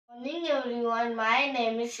Evening everyone, my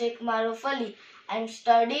name is Sheikh Maruf Ali. I am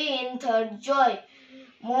studying in 3rd Joy.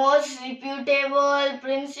 Most reputable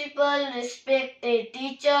principal, respected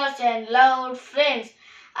teachers and loved friends,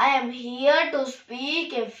 I am here to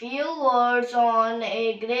speak a few words on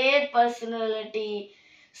a great personality,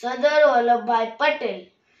 Sardar Vallabhbhai Patel.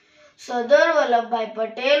 Sardar Vallabhbhai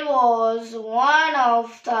Patel was one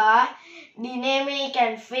of the dynamic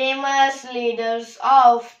and famous leaders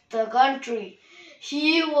of the country.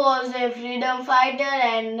 He was a freedom fighter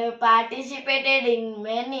and participated in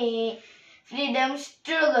many freedom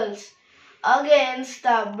struggles against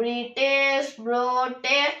the British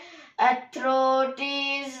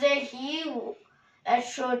authorities.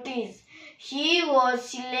 He was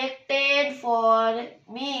selected for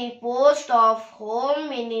the post of Home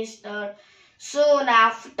Minister soon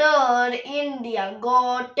after India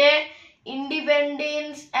got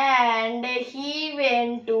independence, and he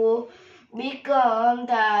went to become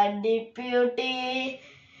the Deputy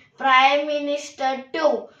Prime Minister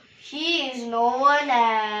too. He is known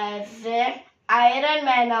as the Iron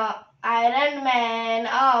Man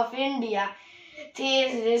of India. He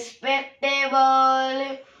is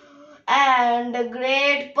respectable and a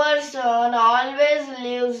great person, always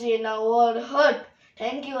lives in our heart.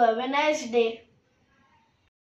 Thank you. Have a nice day.